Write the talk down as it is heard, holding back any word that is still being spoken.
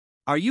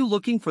Are you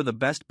looking for the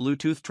best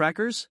Bluetooth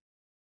trackers?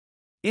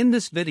 In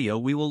this video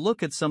we will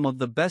look at some of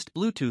the best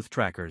Bluetooth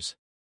trackers.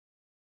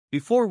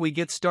 Before we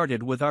get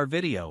started with our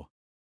video,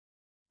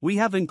 we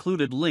have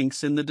included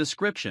links in the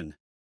description.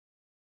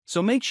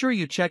 So make sure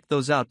you check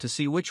those out to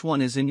see which one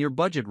is in your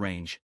budget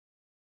range.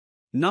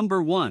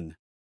 Number 1.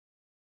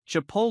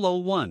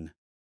 Chipolo One.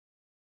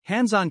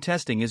 Hands-on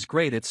testing is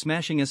great at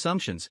smashing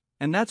assumptions,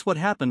 and that's what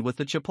happened with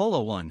the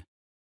Chipolo One.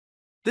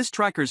 This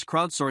tracker's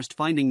crowdsourced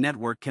finding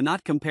network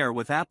cannot compare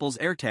with Apple's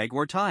AirTag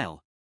or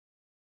Tile.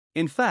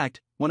 In fact,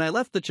 when I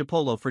left the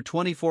Chipolo for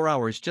 24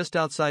 hours just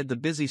outside the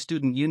busy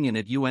student union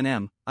at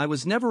UNM, I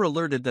was never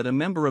alerted that a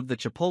member of the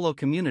Chipolo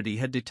community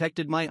had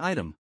detected my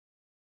item.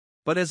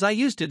 But as I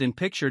used it and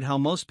pictured how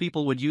most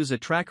people would use a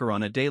tracker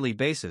on a daily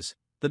basis,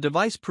 the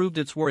device proved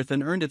its worth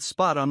and earned its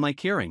spot on my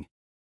keyring.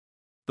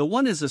 The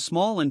One is a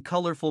small and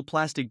colorful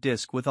plastic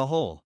disc with a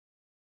hole.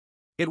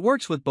 It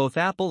works with both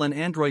Apple and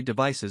Android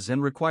devices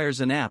and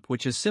requires an app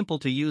which is simple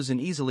to use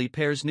and easily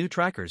pairs new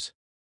trackers.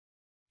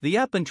 The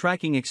app and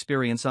tracking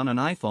experience on an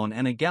iPhone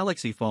and a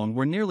Galaxy phone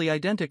were nearly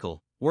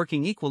identical,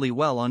 working equally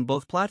well on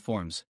both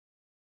platforms.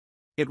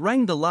 It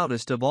rang the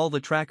loudest of all the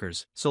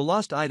trackers, so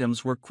lost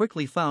items were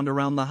quickly found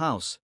around the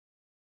house.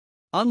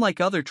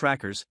 Unlike other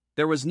trackers,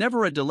 there was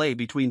never a delay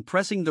between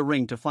pressing the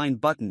ring to find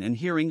button and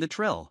hearing the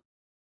trill.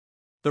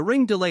 The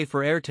ring delay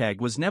for AirTag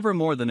was never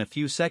more than a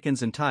few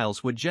seconds and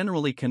Tiles would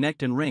generally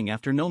connect and ring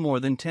after no more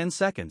than 10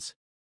 seconds.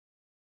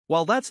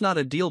 While that's not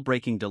a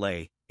deal-breaking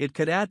delay, it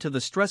could add to the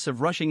stress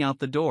of rushing out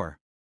the door.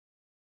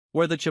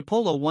 Where the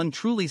Chipolo One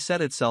truly set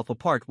itself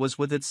apart was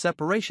with its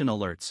separation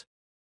alerts.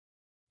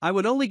 I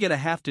would only get a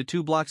half to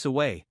 2 blocks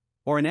away,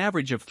 or an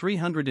average of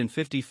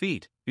 350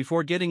 feet,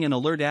 before getting an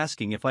alert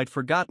asking if I'd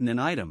forgotten an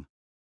item.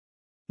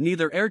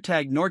 Neither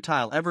AirTag nor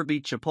Tile ever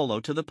beat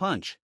Chipolo to the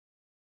punch.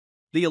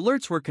 The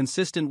alerts were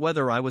consistent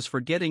whether I was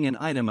forgetting an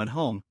item at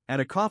home, at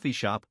a coffee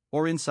shop,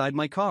 or inside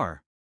my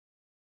car.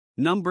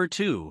 Number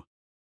 2.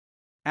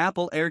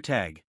 Apple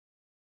AirTag.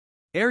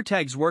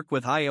 AirTags work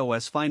with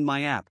iOS Find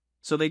My app,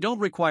 so they don't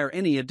require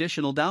any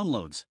additional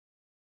downloads.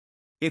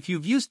 If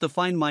you've used the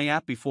Find My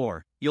app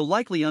before, you'll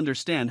likely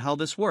understand how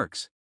this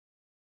works.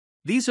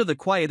 These are the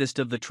quietest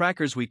of the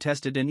trackers we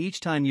tested, and each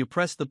time you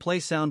press the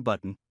play sound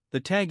button, the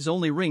tags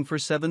only ring for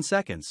 7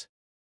 seconds.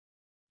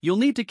 You'll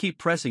need to keep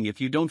pressing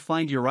if you don't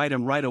find your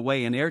item right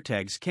away, and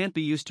AirTags can't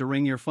be used to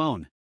ring your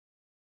phone.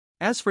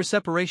 As for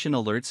separation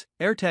alerts,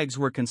 AirTags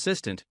were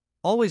consistent,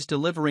 always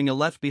delivering a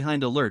left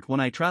behind alert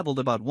when I traveled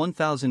about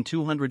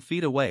 1,200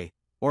 feet away,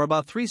 or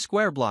about 3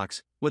 square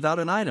blocks, without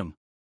an item.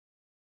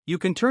 You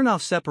can turn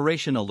off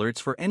separation alerts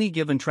for any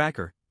given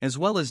tracker, as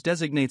well as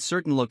designate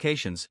certain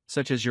locations,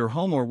 such as your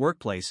home or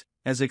workplace,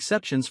 as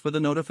exceptions for the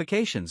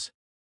notifications.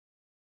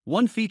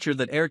 One feature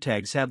that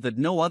AirTags have that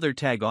no other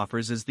tag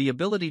offers is the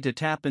ability to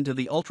tap into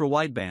the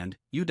ultra-wideband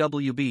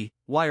 (UWB)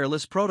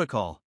 wireless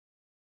protocol.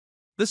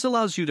 This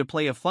allows you to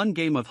play a fun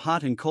game of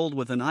hot and cold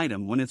with an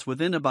item when it's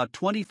within about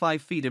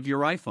 25 feet of your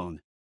iPhone.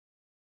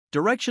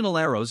 Directional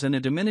arrows and a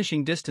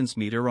diminishing distance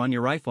meter on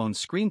your iPhone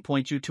screen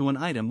point you to an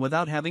item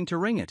without having to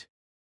ring it.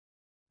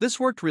 This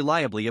worked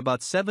reliably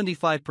about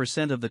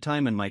 75% of the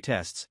time in my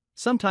tests.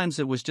 Sometimes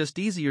it was just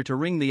easier to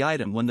ring the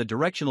item when the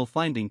directional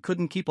finding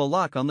couldn't keep a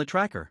lock on the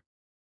tracker.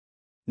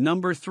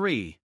 Number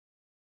 3.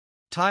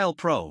 Tile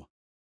Pro.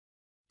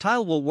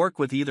 Tile will work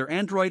with either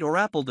Android or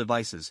Apple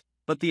devices,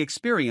 but the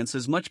experience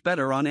is much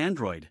better on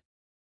Android.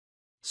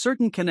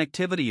 Certain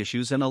connectivity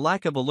issues and a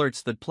lack of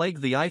alerts that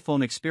plagued the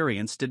iPhone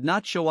experience did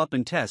not show up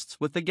in tests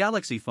with the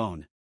Galaxy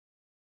phone.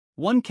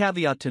 One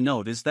caveat to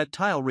note is that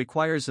Tile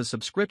requires a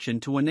subscription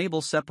to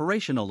enable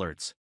separation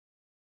alerts.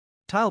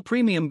 Tile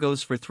Premium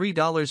goes for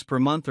 $3 per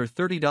month or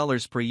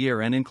 $30 per year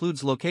and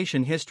includes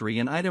location history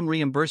and item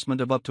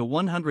reimbursement of up to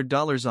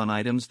 $100 on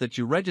items that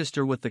you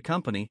register with the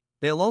company.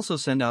 They'll also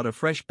send out a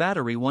fresh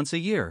battery once a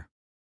year.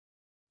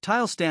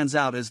 Tile stands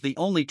out as the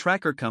only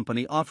tracker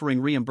company offering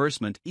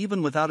reimbursement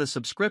even without a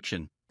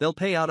subscription. They'll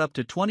pay out up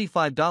to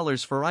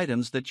 $25 for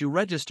items that you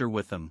register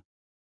with them.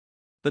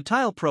 The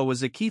Tile Pro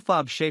is a key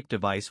fob-shaped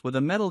device with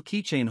a metal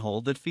keychain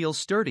hole that feels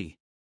sturdy.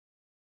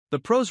 The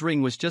Pro's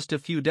ring was just a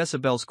few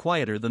decibels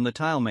quieter than the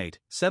TileMate,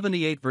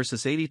 78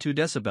 versus 82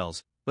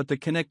 decibels, but the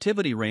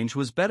connectivity range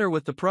was better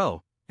with the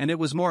Pro, and it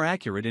was more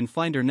accurate in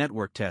Finder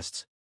network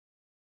tests.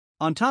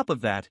 On top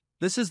of that,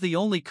 this is the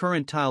only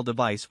current Tile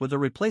device with a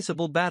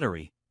replaceable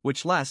battery,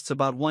 which lasts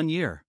about 1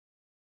 year.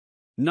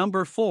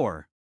 Number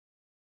 4.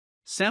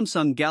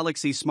 Samsung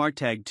Galaxy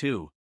SmartTag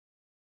 2.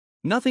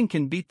 Nothing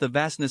can beat the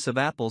vastness of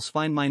Apple's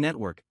Find My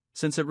network,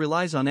 since it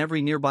relies on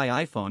every nearby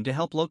iPhone to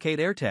help locate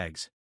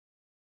AirTags.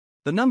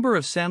 The number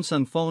of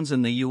Samsung phones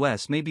in the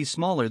US may be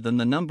smaller than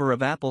the number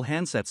of Apple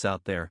handsets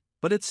out there,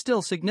 but it's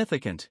still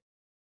significant.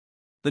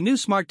 The new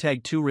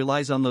SmartTag 2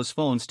 relies on those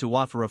phones to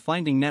offer a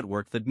finding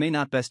network that may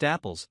not best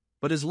Apple's,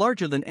 but is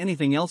larger than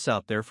anything else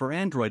out there for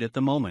Android at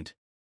the moment.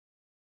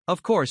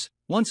 Of course,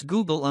 once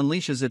Google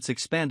unleashes its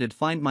expanded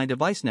Find My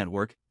device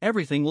network,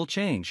 everything will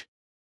change.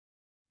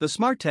 The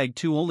SmartTag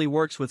 2 only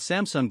works with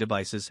Samsung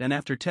devices, and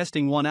after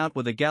testing one out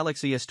with a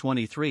Galaxy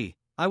S23,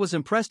 I was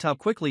impressed how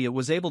quickly it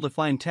was able to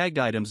find tagged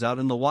items out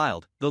in the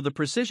wild, though the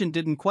precision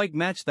didn't quite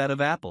match that of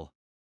Apple.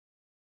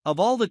 Of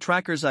all the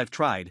trackers I've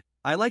tried,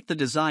 I like the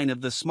design of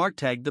the Smart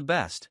Tag the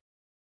best.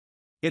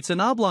 It's an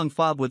oblong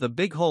fob with a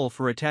big hole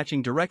for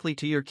attaching directly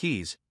to your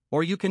keys,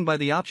 or you can buy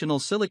the optional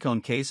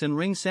silicone case and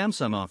ring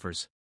Samsung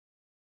offers.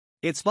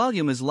 Its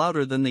volume is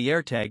louder than the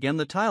AirTag and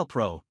the Tile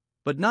Pro,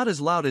 but not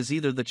as loud as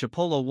either the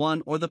Chipolo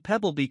One or the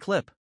Pebble B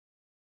Clip.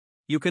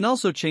 You can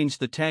also change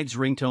the tag's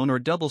ringtone or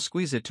double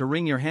squeeze it to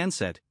ring your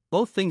handset,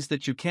 both things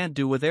that you can't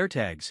do with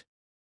AirTags.